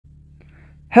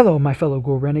Hello my fellow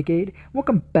Ghoul Renegade,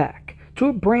 welcome back to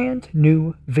a brand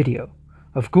new video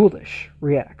of Ghoulish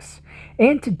Reacts.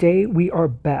 And today we are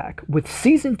back with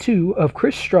Season 2 of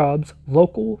Chris Straub's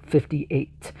Local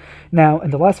 58. Now,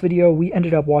 in the last video, we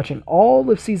ended up watching all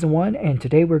of Season 1, and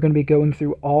today we're going to be going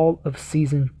through all of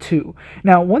Season 2.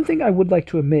 Now, one thing I would like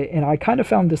to admit, and I kind of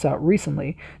found this out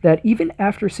recently, that even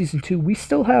after Season 2, we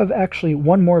still have actually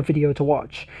one more video to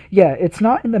watch. Yeah, it's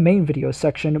not in the main video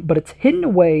section, but it's hidden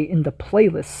away in the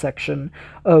playlist section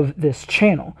of this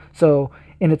channel.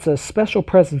 And it's a special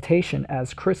presentation,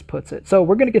 as Chris puts it. So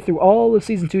we're going to get through all of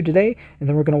Season 2 today, and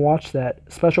then we're going to watch that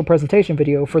special presentation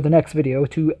video for the next video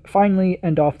to finally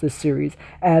end off this series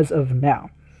as of now.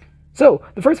 So,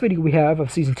 the first video we have of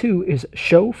Season 2 is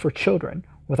Show for Children.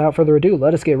 Without further ado,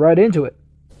 let us get right into it.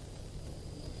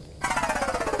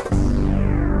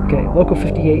 Okay, Local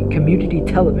 58 Community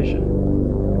Television.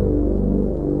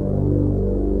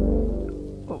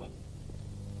 Oh,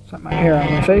 is that my hair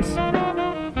on my face?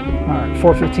 Alright,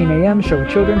 4:15 a.m. Show with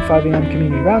Children, 5 a.m.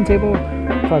 Community Roundtable,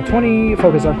 5:20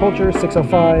 Focus on Culture,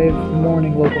 6:05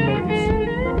 Morning Local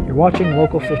News. You're watching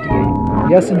Local 58.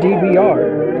 Yes, indeed we are.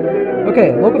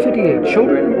 Okay, Local 58,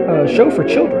 Show for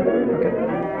Children. Okay.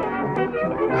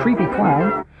 Creepy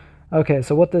clown. Okay,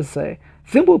 so what does it say?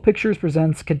 Thimble Pictures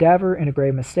presents Cadaver in a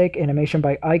Grave Mistake, animation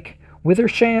by Ike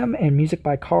Withersham, and music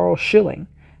by Carl Schilling.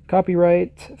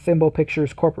 Copyright Thimble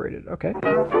Pictures Corporated. Okay.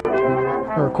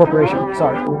 Or corporation,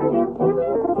 sorry.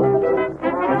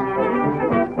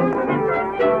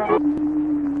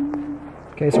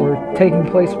 Okay, so we're taking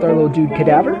place with our little dude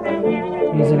Cadaver.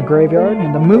 He's in a graveyard,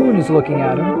 and the moon is looking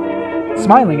at him.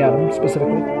 Smiling at him,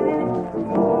 specifically.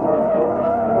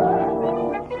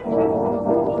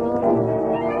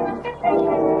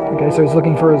 Okay, so he's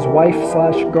looking for his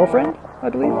wife/girlfriend, I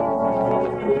believe.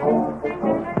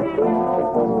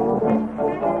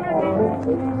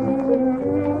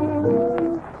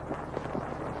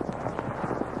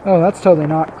 Oh, that's totally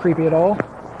not creepy at all.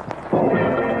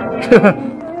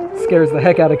 Scares the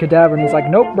heck out of Cadaver, and he's like,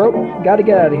 nope, bro, gotta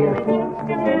get out of here.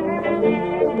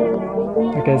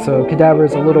 Okay, so Cadaver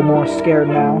is a little more scared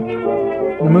now.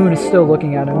 The moon is still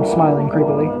looking at him, smiling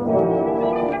creepily.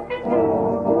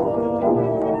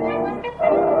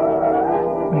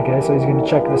 Okay, so he's gonna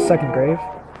check the second grave.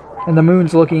 And the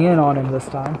moon's looking in on him this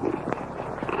time.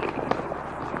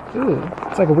 Ooh,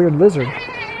 it's like a weird lizard.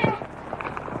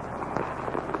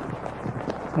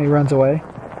 And he runs away.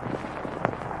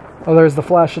 Oh, there's the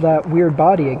flash of that weird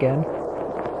body again.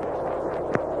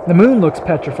 The moon looks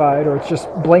petrified, or it's just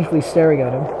blankly staring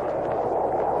at him.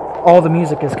 All the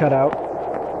music is cut out.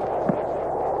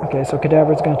 Okay, so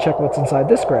Cadaver's going to check what's inside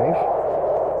this grave.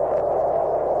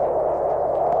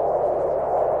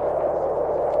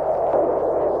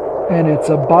 And it's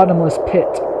a bottomless pit.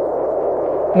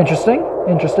 Interesting,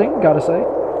 gotta say.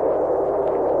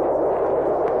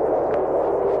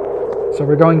 So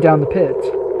we're going down the pit.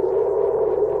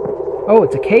 Oh,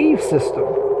 it's a cave system.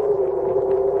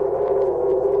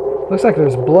 Looks like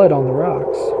there's blood on the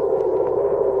rocks.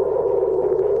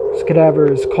 This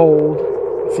Cadaver is cold.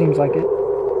 It seems like it.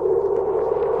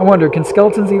 I wonder, can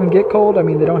skeletons even get cold? I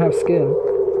mean, they don't have skin.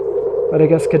 But I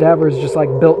guess Cadaver is just like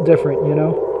built different, you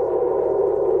know?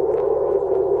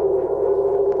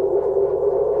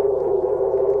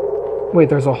 Wait,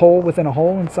 there's a hole within a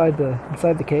hole inside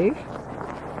the cave?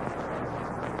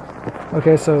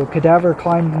 Okay, so Cadaver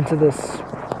climbed into this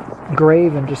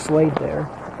grave and just laid there.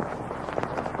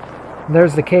 And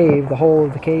there's the cave, the hole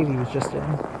of the cave he was just in.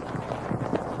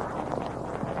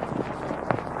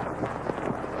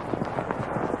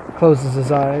 Closes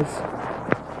his eyes.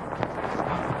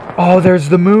 Oh, there's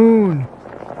the moon!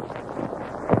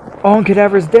 Oh, and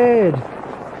Cadaver's dead!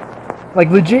 Like,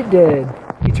 legit dead.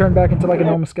 He turned back into like a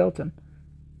normal skeleton.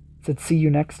 It said, see you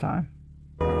next time.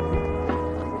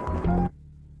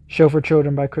 Show for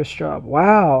Children by Chris Straub.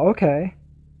 Wow, okay.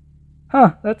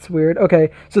 Huh, that's weird.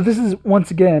 Okay, so this is,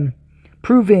 once again,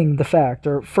 proving the fact,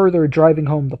 or further driving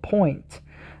home the point,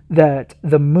 that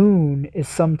the moon is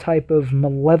some type of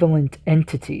malevolent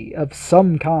entity of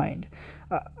some kind.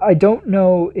 I don't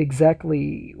know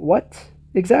exactly what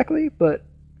exactly, but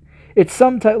it's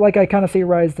some type, like I kind of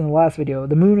theorized in the last video,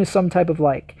 the moon is some type of,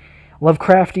 like,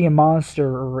 Lovecraftian monster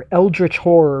or eldritch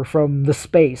horror from the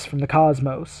space, from the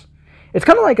cosmos. It's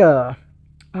kind of like a...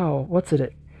 Oh, what's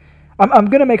it? I'm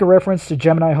going to make a reference to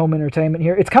Gemini Home Entertainment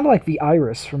here. It's kind of like the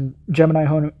Iris from Gemini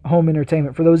Home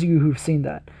Entertainment, for those of you who've seen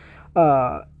that.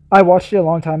 I watched it a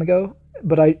long time ago,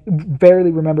 but I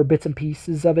barely remember bits and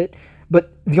pieces of it.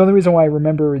 But the only reason why I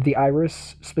remember the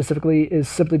Iris specifically is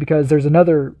simply because there's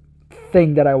another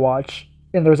thing that I watched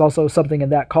And there's also something in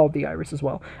that called the Iris as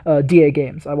well. DA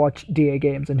Games. I watch DA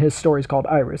Games, and his story's called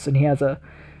Iris, and he has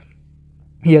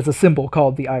a symbol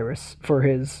called the Iris for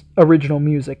his original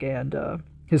music and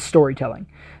his storytelling.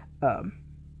 And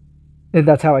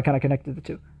that's how I kind of connected the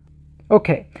two.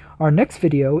 Okay, our next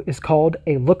video is called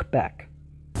A Look Back.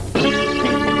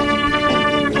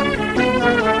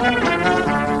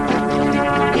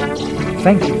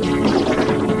 Thank you.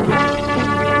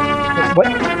 What?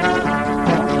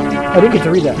 I didn't get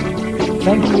to read that.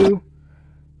 Thank you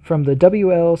from the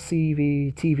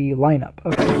WLCV TV lineup.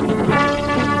 Okay.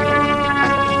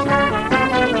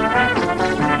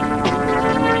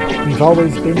 We've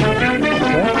always been here.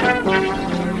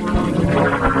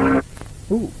 Okay.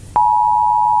 Ooh.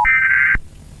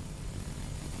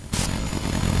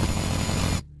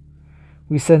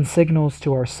 We send signals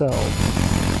to ourselves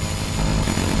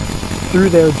through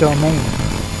their domain.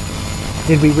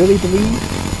 Did we really believe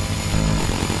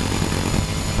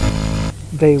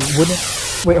they wouldn't...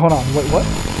 Wait, hold on. Wait, what?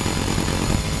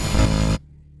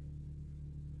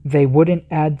 They wouldn't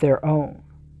add their own.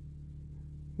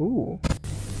 Ooh.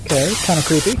 Okay, kind of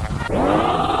creepy.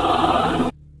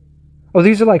 Oh,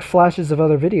 these are like flashes of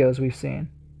other videos we've seen.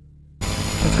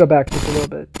 Let's go back just a little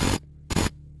bit.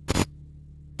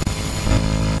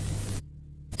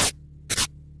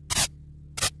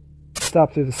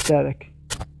 Stop through the static.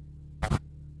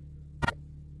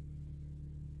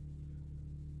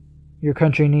 Your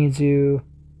country needs you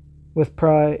with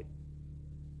pride.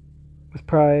 With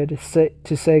pride.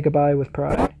 To say goodbye with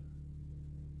pride.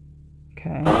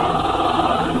 Okay.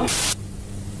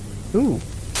 Ooh.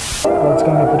 Blood's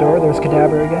going out the door. There's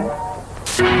Cadaver again.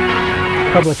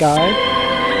 Public eye.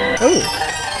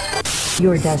 Oh.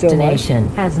 Your destination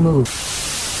has moved.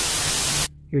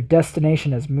 Your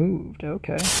destination has moved.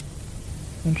 Okay.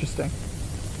 Interesting.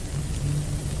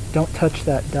 Don't touch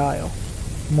that dial.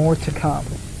 More to come.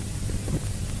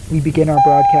 We begin our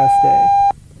broadcast day.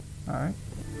 Alright.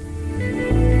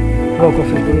 Local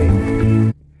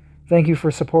 58. Thank you for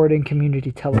supporting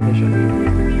community television.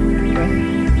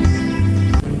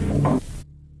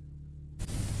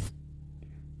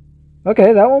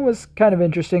 Okay, that one was kind of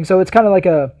interesting. So it's kind of like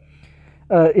a...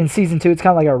 in Season 2, it's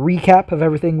kind of like a recap of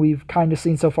everything we've kind of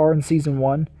seen so far in Season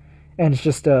 1. And it's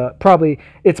just probably,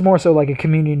 it's more so like a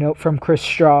community note from Chris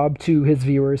Straub to his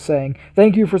viewers saying,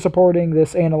 thank you for supporting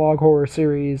this analog horror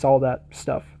series, all that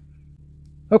stuff.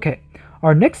 Okay,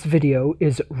 our next video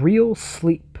is Real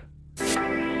Sleep.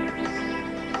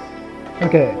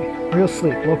 Okay, Real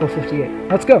Sleep, Local 58.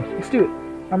 Let's go, let's do it.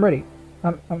 I'm ready.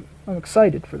 I'm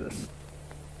excited for this.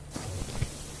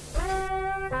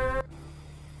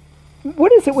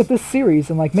 What is it with this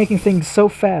series and like making things so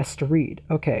fast to read?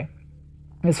 Okay.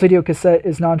 This video cassette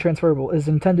is non-transferable. It is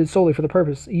intended solely for the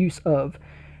purpose use of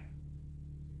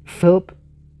Philip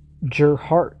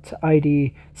Gerhart,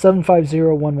 ID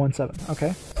 750117.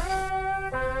 Okay.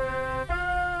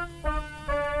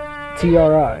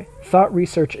 TRI, Thought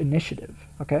Research Initiative.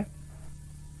 Okay.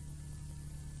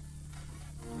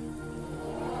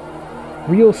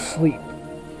 Real Sleep.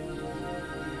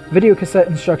 Video cassette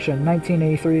instruction,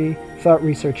 1983, Thought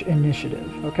Research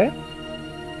Initiative. Okay.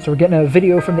 So we're getting a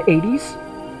video from the 80s.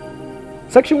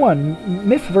 Section 1,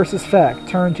 Myth versus Fact.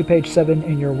 Turn to page 7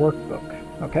 in your workbook.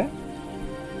 Okay?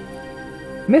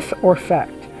 Myth or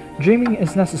fact? Dreaming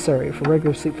is necessary for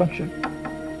regular sleep function.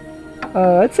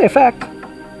 I'd say a fact.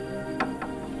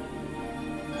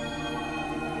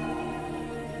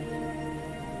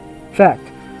 Fact.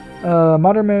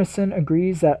 Modern medicine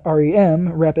agrees that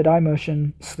REM, rapid eye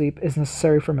motion sleep, is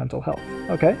necessary for mental health.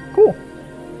 Okay, cool.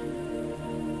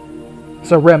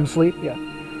 So REM sleep, yeah.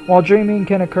 While dreaming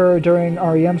can occur during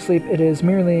REM sleep, it is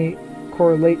merely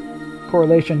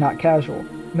correlation, not casual.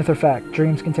 Myth or fact?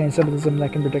 Dreams contain symbolism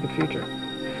that can predict the future.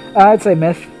 I'd say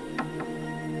myth.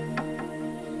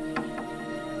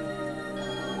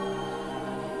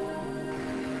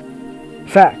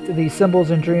 Fact. These symbols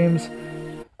in dreams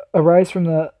arise from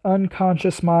the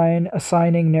unconscious mind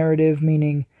assigning narrative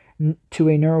meaning to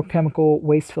a neurochemical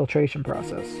waste filtration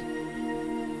process.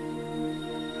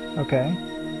 Okay.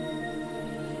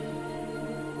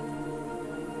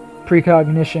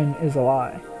 Precognition is a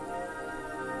lie.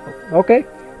 Okay.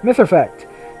 Myth or fact?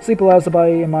 Sleep allows the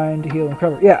body and mind to heal and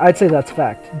recover. Yeah, I'd say that's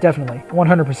fact. Definitely.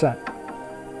 100%.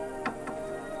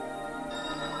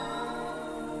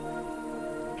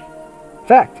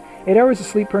 Fact. 8 hours of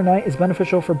sleep per night is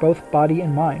beneficial for both body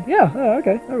and mind. Yeah,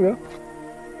 okay. There we go.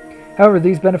 However,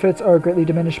 these benefits are greatly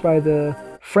diminished by the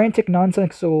frantic,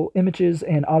 nonsensical images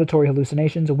and auditory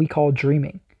hallucinations we call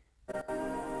dreaming.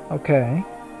 Okay.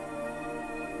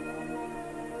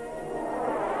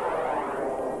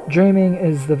 Dreaming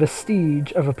is the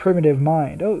vestige of a primitive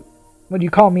mind. Oh, what do you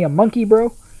call me, a monkey,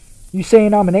 bro? You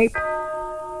saying I'm an ape?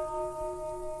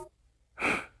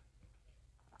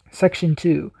 Section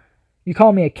 2. You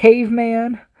call me a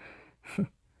caveman?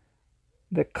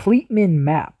 The Kleitman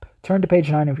map. Turn to page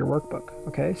 9 of your workbook.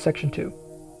 Okay, section 2.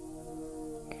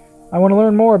 I want to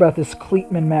learn more about this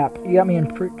Kleitman map. You got me in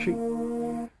pre-treat.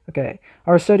 Okay.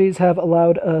 Our studies have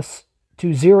allowed us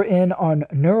to zero in on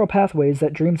neural pathways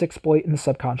that dreams exploit in the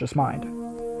subconscious mind.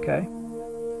 Okay.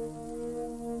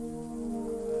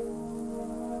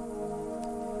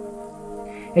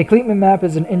 A Kleitman map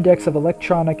is an index of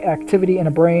electronic activity in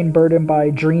a brain burdened by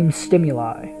dream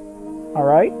stimuli.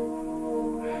 Alright?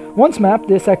 Once mapped,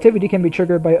 this activity can be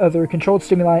triggered by other controlled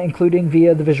stimuli, including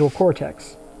via the visual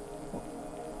cortex.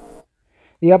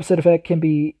 The opposite effect can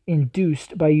be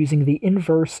induced by using the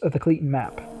inverse of the Kleitman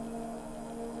map.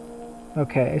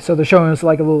 Okay, so they're showing us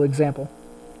like a little example.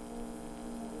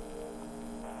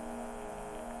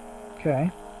 Okay.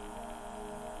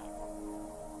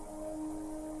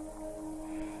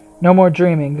 No more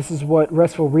dreaming. This is what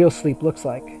restful real sleep looks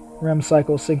like. REM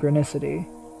cycle synchronicity.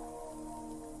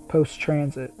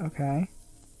 Post-transit. Okay.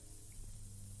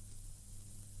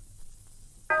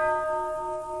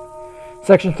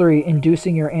 Section 3,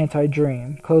 inducing your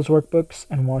anti-dream. Close workbooks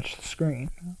and watch the screen.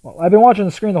 Well, I've been watching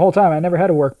the screen the whole time. I never had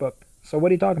a workbook. So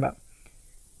what are you talking about?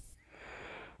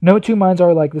 No two minds are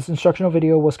alike. This instructional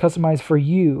video was customized for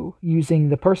you using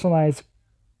the personalized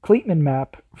Kleitman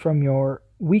map from your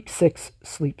week 6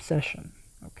 sleep session.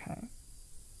 Okay.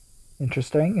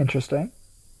 Interesting, interesting.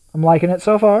 I'm liking it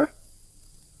so far.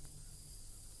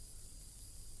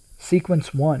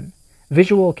 Sequence 1.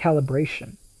 Visual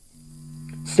calibration.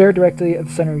 Stare directly at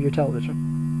the center of your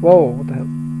television. Whoa, what the hell?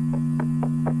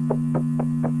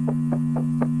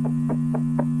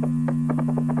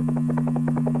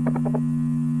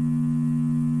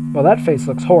 Well, that face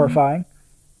looks horrifying.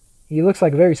 He looks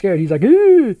like very scared. He's like,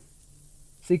 "Ew!"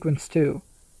 Sequence 2.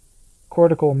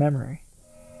 Cortical memory.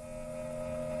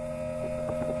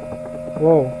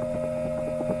 Whoa.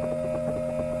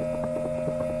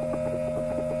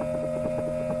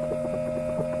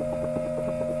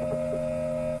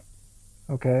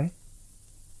 Okay.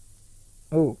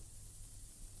 Oh.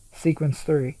 Sequence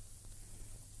 3.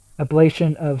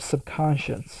 Ablation of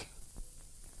subconscious.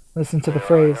 Listen to the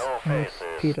phrase and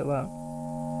repeat it loud.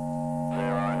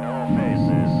 There are no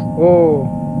faces. Whoa.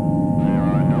 There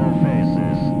are no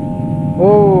faces.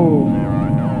 Whoa. There are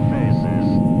no faces.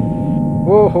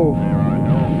 Whoa. There are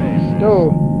no faces. No.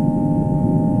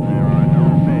 There are no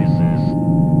faces.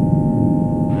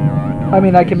 There are no I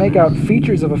mean, I can make out faces.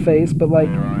 features of a face, but like,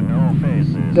 There are no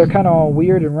faces. they're kind of all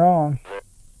weird and wrong.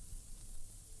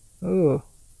 Ooh.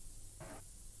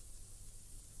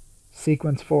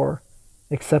 Sequence 4.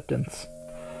 Acceptance.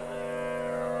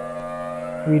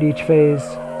 Read each phase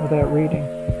without reading.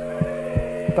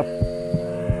 What the?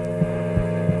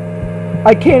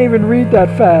 I can't even read that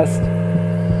fast.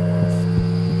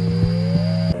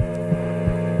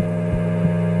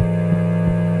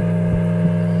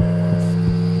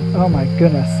 Oh my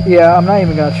goodness. Yeah, I'm not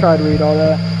even gonna try to read all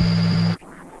that.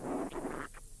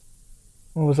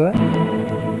 What was that?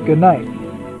 Good night.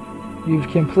 You've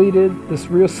completed this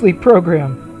real sleep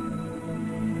program.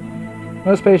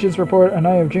 Most patients report a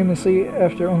night of dreamless sleep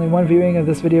after only one viewing of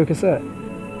this video cassette.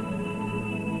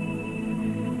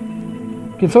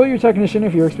 Consult your technician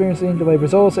if you're experiencing delayed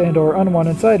results and/or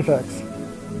unwanted side effects.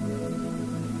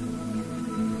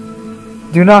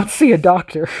 Do not see a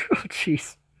doctor. Oh,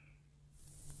 jeez.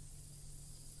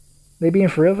 They being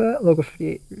for real for that? Local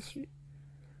 58.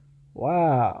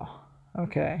 Wow.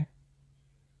 Okay.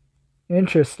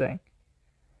 Interesting.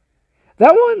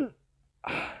 That one...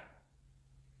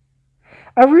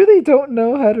 I really don't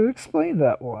know how to explain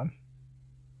that one.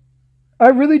 I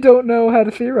really don't know how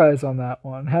to theorize on that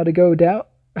one. How to go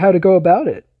about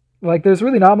it. Like, there's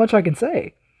really not much I can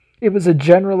say. It was a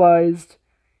generalized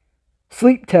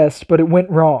sleep test, but it went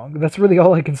wrong. That's really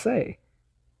all I can say.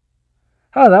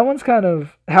 Huh, that one's kind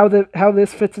of how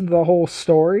this fits into the whole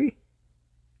story.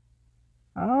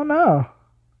 I don't know.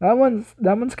 That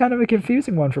one's kind of a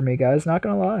confusing one for me, guys, not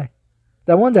gonna lie.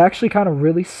 That one's actually kind of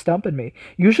really stumping me.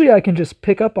 Usually I can just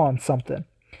pick up on something.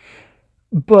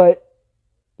 But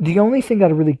the only thing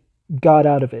that I really got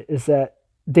out of it is that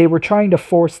they were trying to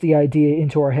force the idea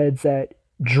into our heads that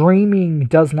dreaming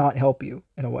does not help you,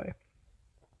 in a way.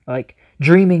 Like,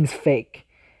 dreaming's fake.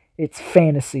 It's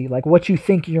fantasy. Like, what you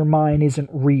think in your mind isn't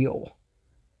real.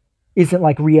 Isn't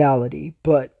like reality,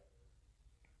 but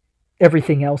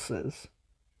everything else is.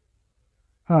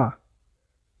 Huh.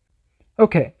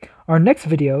 Okay, our next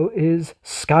video is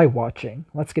sky watching.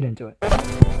 Let's get into it.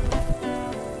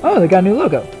 Oh, they got a new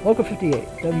logo. Local 58,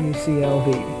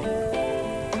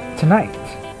 WCLV. Tonight,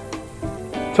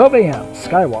 12 a.m.,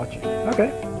 Skywatching.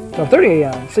 Okay. 12:30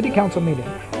 a.m., City Council meeting.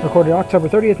 Recorded October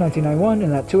 30th, 1991,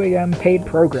 and at 2 a.m., paid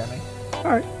programming.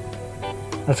 Alright.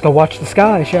 Let's go watch the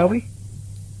sky, shall we?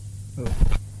 Ooh.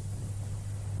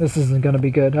 This isn't gonna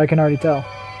be good, I can already tell.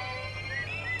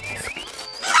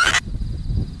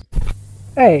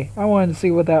 Hey, I wanted to see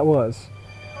what that was.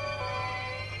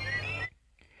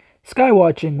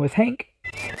 Skywatching with Hank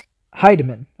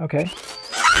Heidemann. Okay.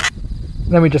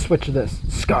 Then we just switch to this.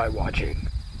 Skywatching.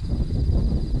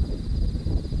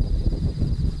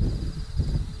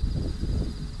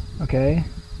 Okay.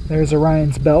 There's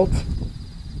Orion's belt.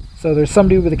 So there's some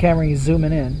dude with a camera, he's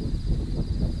zooming in.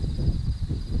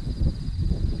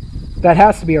 That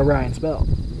has to be Orion's belt.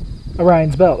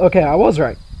 Orion's belt. Okay, I was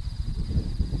right.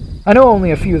 I know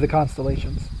only a few of the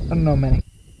constellations. I don't know many.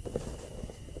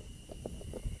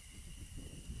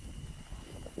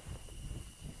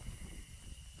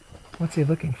 What's he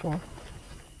looking for?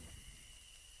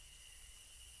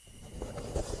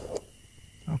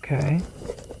 Okay.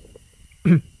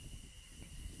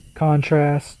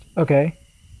 Contrast. Okay.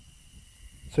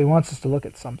 So he wants us to look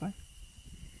at something.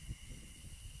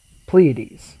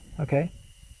 Pleiades. Okay.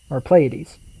 Or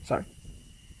Pleiades. Sorry.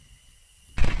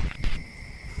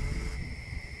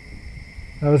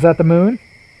 Oh, is that the moon?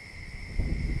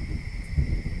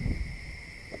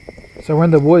 So we're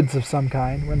in the woods of some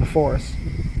kind. We're in the forest.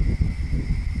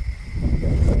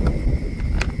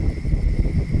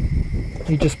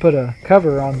 He just put a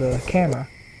cover on the camera.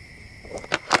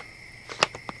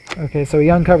 Okay, so he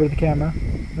uncovered the camera.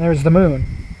 There's the moon.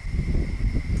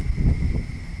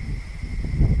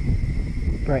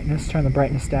 Brightness. Turn the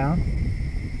brightness down.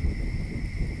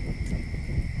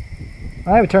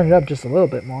 I would turn it up just a little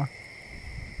bit more.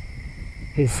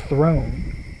 His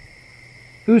throne.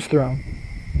 Whose throne?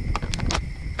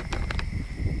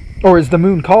 Or is the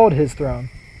moon called his throne?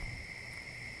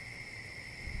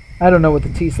 I don't know what the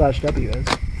T/W is.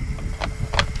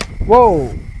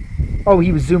 Whoa! Oh,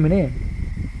 he was zooming in.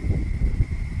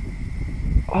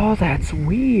 Oh, that's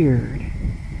weird.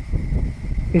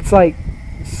 It's like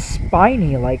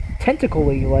spiny, like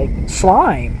tentacly, like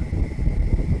slime.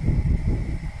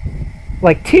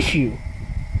 Like tissue.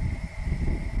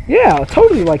 Yeah,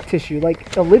 totally like tissue,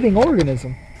 like a living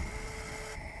organism.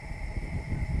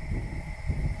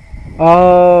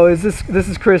 Oh, this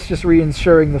is Chris just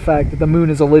reassuring the fact that the moon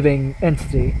is a living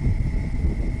entity.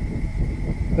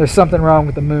 There's something wrong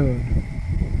with the moon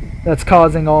that's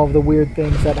causing all of the weird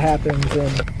things that happens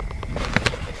in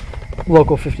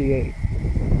Local 58.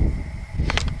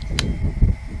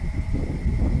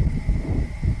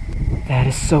 That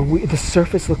is so weird. The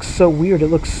surface looks so weird. It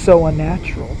looks so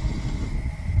unnatural.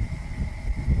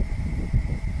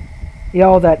 Yeah,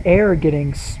 all that air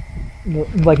getting,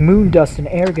 like moon dust and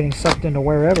air getting sucked into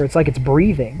wherever. It's like it's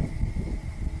breathing.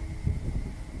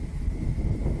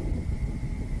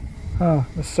 Huh,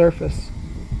 the surface.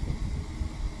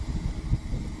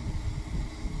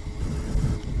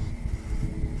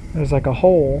 There's like a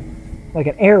hole, like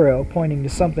an arrow pointing to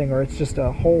something, or it's just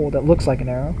a hole that looks like an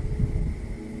arrow.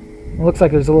 It looks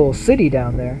like there's a little city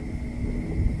down there.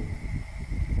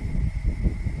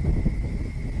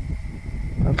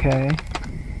 Okay.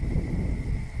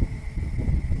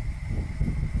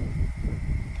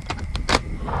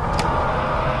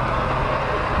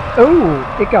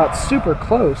 Oh, it got super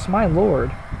close, my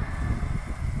lord.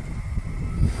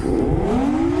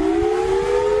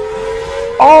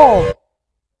 Oh!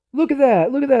 Look at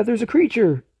that, look at that, there's a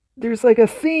creature. There's like a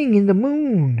thing in the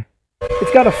moon.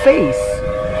 It's got a face.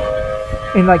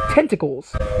 And like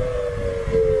tentacles.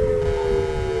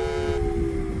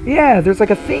 Yeah, there's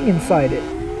like a thing inside it.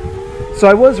 So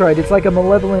I was right, it's like a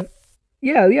malevolent...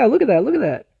 Yeah, look at that, look at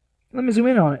that. Let me zoom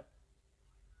in on it.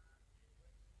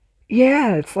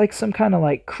 Yeah, it's like some kind of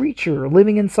like creature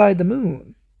living inside the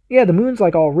moon. Yeah, the moon's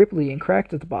like all ripply and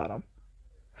cracked at the bottom.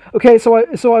 Okay, so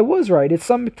I was right. It's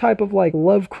some type of like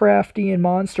Lovecraftian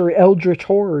monster, eldritch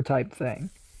horror type thing.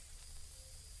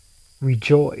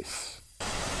 Rejoice.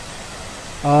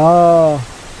 Oh,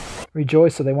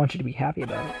 rejoice, so they want you to be happy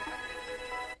about it.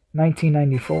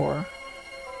 1994.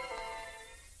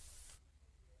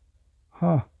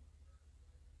 Huh.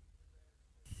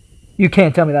 You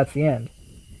can't tell me that's the end.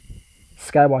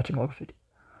 Skywatching Local 50.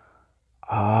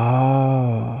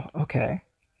 Oh, okay.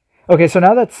 Okay, so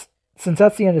now since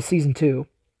that's the end of Season 2.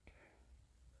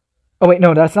 Oh wait,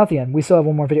 no, that's not the end. We still have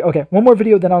one more video. Okay, one more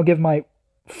video, then I'll give my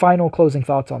final closing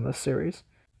thoughts on this series.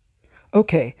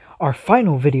 Okay, our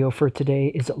final video for today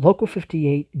is Local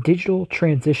 58 Digital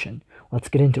Transition. Let's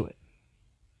get into it.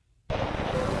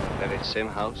 Very same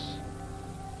house,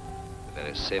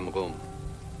 Vers same room.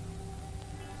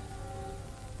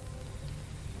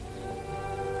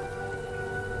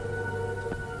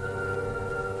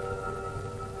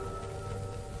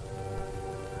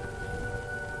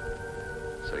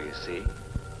 So you see,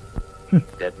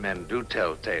 dead men do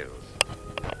tell tales.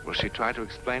 Will she try to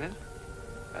explain it?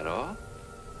 At all?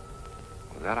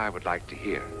 Well, that I would like to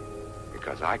hear,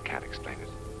 because I can't explain it.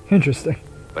 Interesting.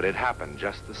 But it happened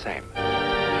just the same.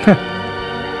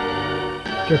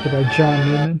 Directed by John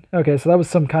Newman. Okay, so that was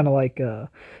some kind of like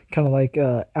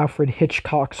Alfred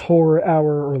Hitchcock's Horror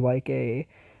Hour, or like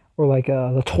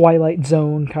the Twilight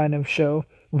Zone kind of show.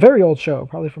 Very old show,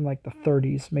 probably from like the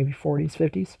 30s, maybe 40s,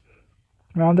 50s,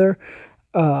 around there.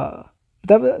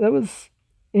 That was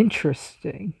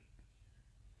interesting.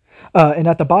 And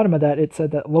at the bottom of that, it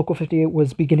said that Local 58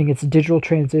 was beginning its digital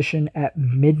transition at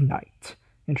midnight.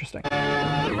 Interesting.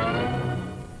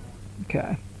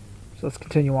 Okay, so let's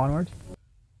continue onwards.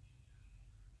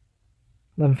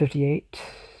 11:58.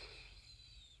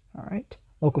 All right.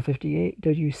 Local 58,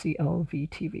 WCLV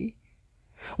TV.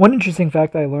 One interesting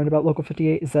fact that I learned about Local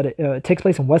 58 is that it takes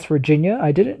place in West Virginia.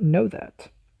 I didn't know that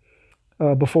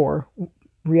before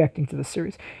reacting to this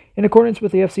series. In accordance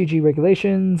with the FCG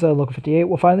regulations, Local 58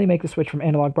 will finally make the switch from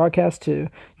analog broadcast to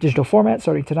digital format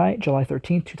starting tonight, July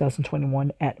 13th,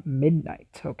 2021 at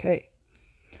midnight. Okay.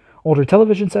 Older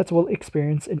television sets will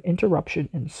experience an interruption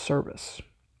in service.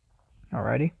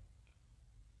 Alrighty.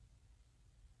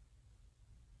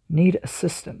 Need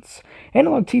assistance.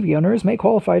 Analog TV owners may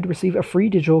qualify to receive a free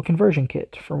digital conversion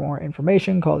kit. For more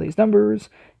information, call these numbers.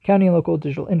 County and local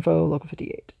digital info, Local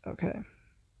 58. Okay.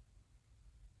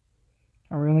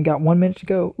 We only got 1 minute to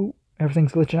go. Ooh,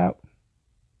 everything's glitching out.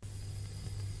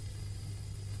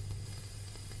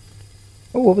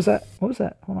 Oh, what was that? What was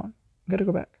that? Hold on. I gotta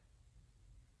go back.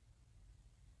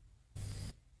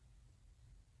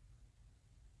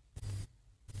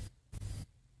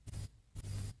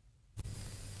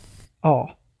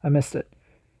 Oh, I missed it.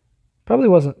 Probably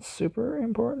wasn't super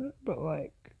important, but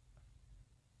like...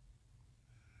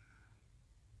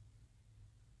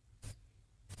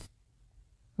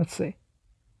 Let's see.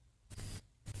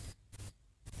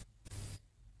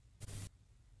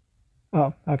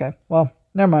 Oh, okay. Well,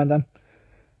 never mind then.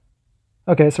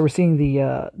 Okay, so we're seeing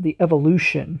the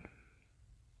evolution.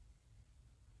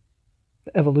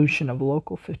 The evolution of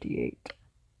Local 58.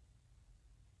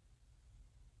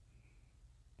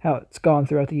 How it's gone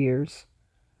throughout the years.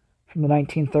 From the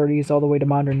 1930s all the way to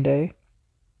modern day.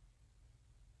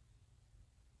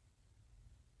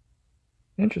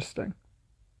 Interesting.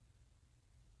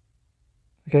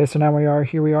 Okay, so now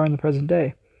here we are in the present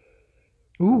day.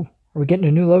 Ooh, are we getting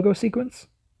a new logo sequence?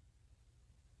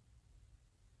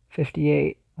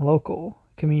 58, local,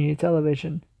 community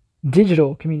television,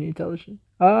 digital community television.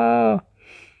 Oh.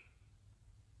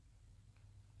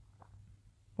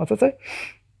 What's that say?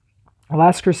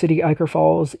 Alaska City, Iker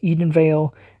Falls,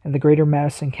 Edenvale, and the greater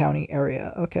Madison County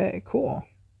area. Okay, cool.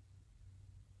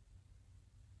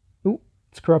 Ooh,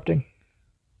 it's corrupting.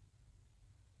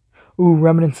 Ooh,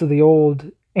 remnants of the old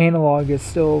analog is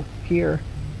still here.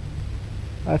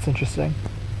 That's interesting.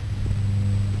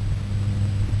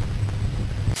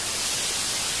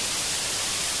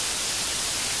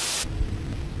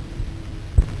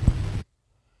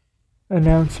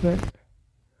 Announcement.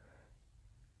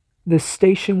 This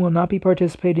station will not be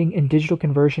participating in digital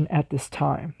conversion at this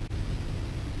time.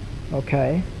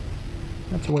 Okay.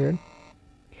 That's weird.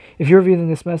 If you're viewing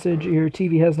this message, your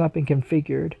TV has not been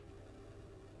configured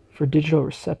for digital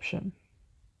reception.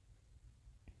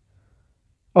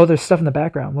 Oh, there's stuff in the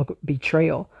background. Look,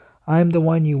 betrayal. I'm the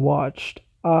one you watched.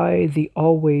 I the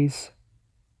always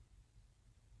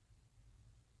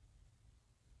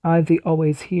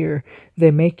here.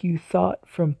 They make you thought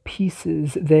from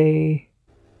pieces. They...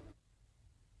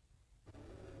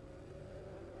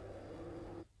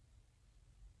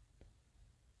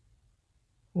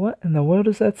 What in the world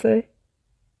does that say?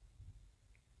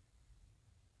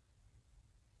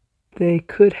 They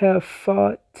could have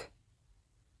fought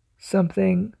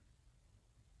something.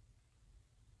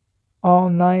 All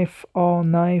knife.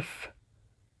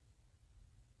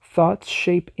 Thoughts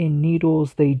shape in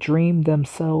needles. They dream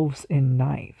themselves in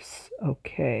knives.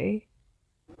 Okay.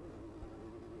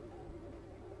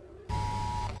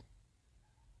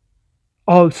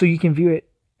 Oh, so you can view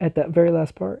it at that very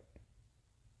last part.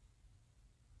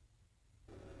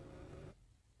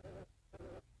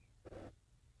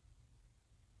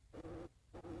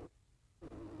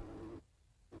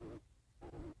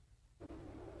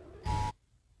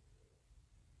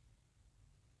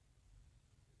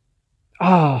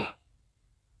 Ah.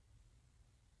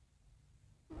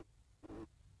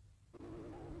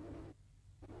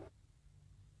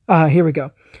 Here we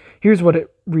go. Here's what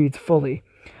it reads fully.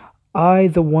 I,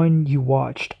 the one you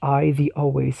watched, I, the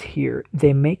always here.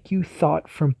 They make you thought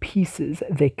from pieces.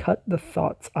 They cut the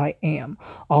thoughts I am.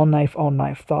 All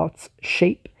knife thoughts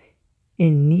shape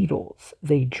in needles.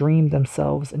 They dream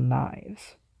themselves in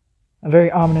knives. A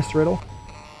very ominous riddle.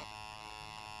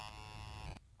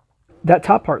 That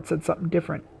top part said something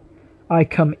different. I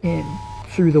come in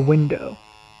through the window.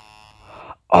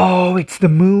 Oh, it's the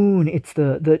moon. It's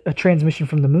a transmission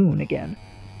from the moon again.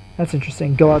 That's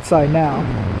interesting. Go outside now.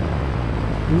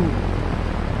 Ooh.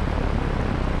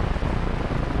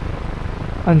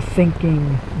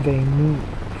 Unthinking they move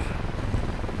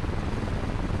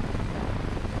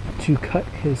to cut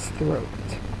his throat,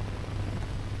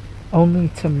 only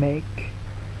to make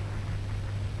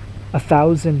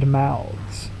 1,000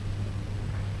 mouths.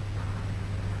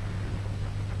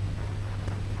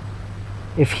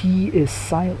 If he is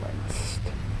silenced,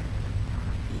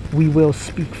 we will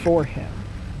speak for him.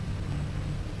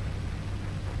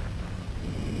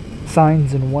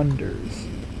 Signs and wonders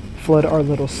flood our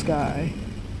little sky.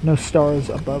 No stars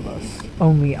above us,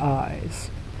 only eyes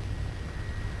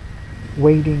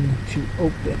waiting to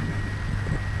open.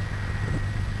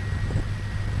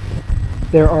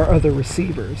 There are other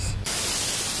receivers.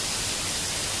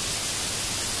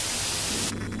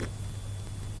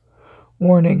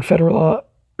 Warning, federal law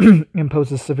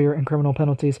imposes severe and criminal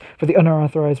penalties for the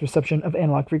unauthorized reception of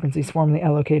analog frequencies formerly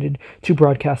allocated to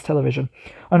broadcast television.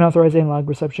 Unauthorized analog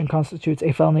reception constitutes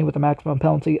a felony with a maximum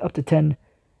penalty up to 10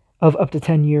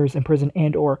 years in prison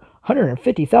and or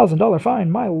 $150,000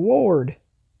 fine. My lord,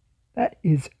 that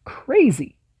is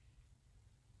crazy.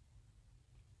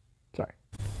 Sorry.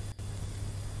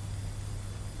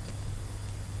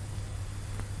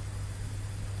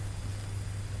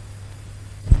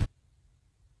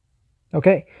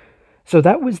 Okay, so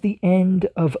that was the end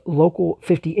of Local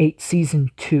 58 Season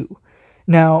 2.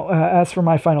 Now, as for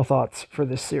my final thoughts for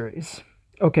this series.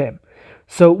 Okay,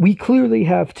 so we clearly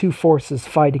have two forces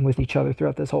fighting with each other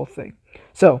throughout this whole thing.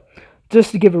 So,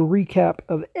 just to give a recap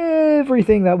of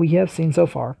everything that we have seen so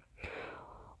far,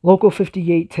 Local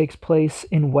 58 takes place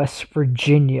in West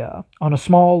Virginia on a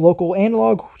small local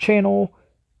analog channel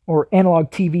or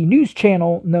analog TV news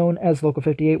channel known as Local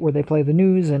 58, where they play the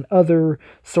news and other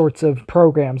sorts of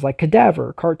programs like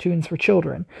Cadaver, cartoons for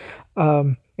children.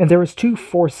 And there was two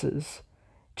forces,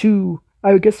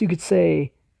 I guess you could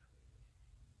say,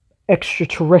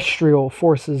 extraterrestrial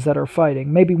forces that are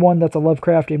fighting. Maybe one that's a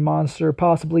Lovecraftian monster,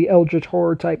 possibly eldritch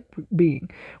horror type being.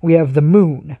 We have the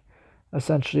moon,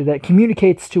 essentially, that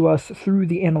communicates to us through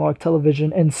the analog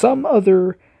television, and some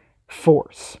other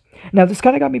force. Now, this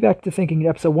kind of got me back to thinking in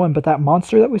episode 1, but that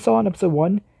monster that we saw in episode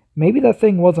 1, maybe that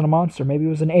thing wasn't a monster. Maybe it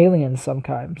was an alien of some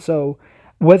kind. So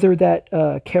whether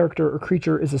that character or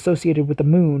creature is associated with the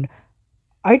moon,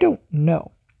 I don't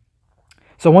know.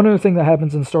 So one other thing that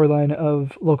happens in the storyline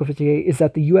of Local 58 is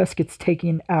that the U.S. gets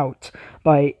taken out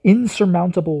by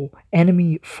insurmountable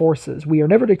enemy forces. We are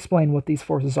never to explain what these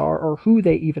forces are or who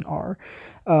they even are.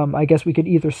 I guess we could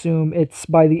either assume it's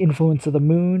by the influence of the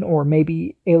moon or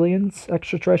maybe aliens,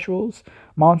 extraterrestrials,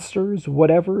 monsters,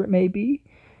 whatever it may be.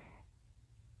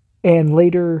 And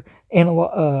later,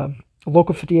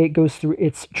 Local 58 goes through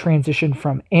its transition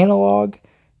from analog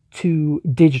to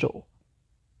digital.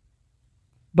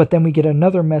 But then we get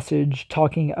another message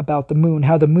talking about the moon,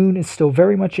 how the moon is still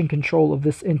very much in control of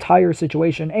this entire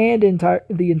situation and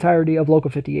the entirety of Local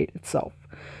 58 itself,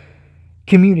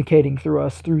 communicating through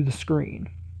us through the screen.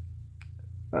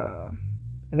 And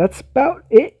that's about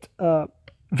it.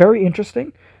 Very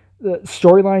interesting. The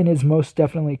storyline is most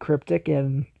definitely cryptic,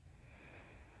 and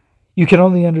you can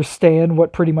only understand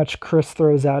what pretty much Chris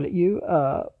throws out at you.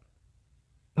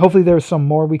 Hopefully there's some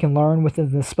more we can learn within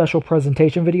the special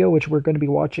presentation video, which we're going to be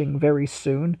watching very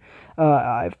soon.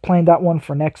 I've planned that one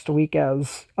for next week,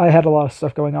 as I had a lot of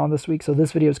stuff going on this week, so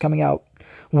this video is coming out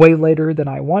way later than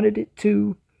I wanted it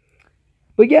to.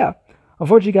 But yeah,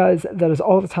 unfortunately guys, that is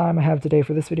all the time I have today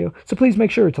for this video, so please make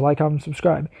sure to like, comment,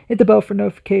 subscribe, hit the bell for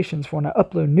notifications for when I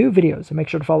upload new videos, and make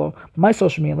sure to follow my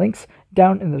social media links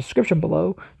down in the description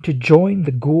below to join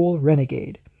the Ghoul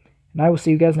Renegade. And I will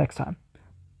see you guys next time.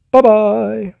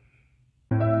 Bye-bye!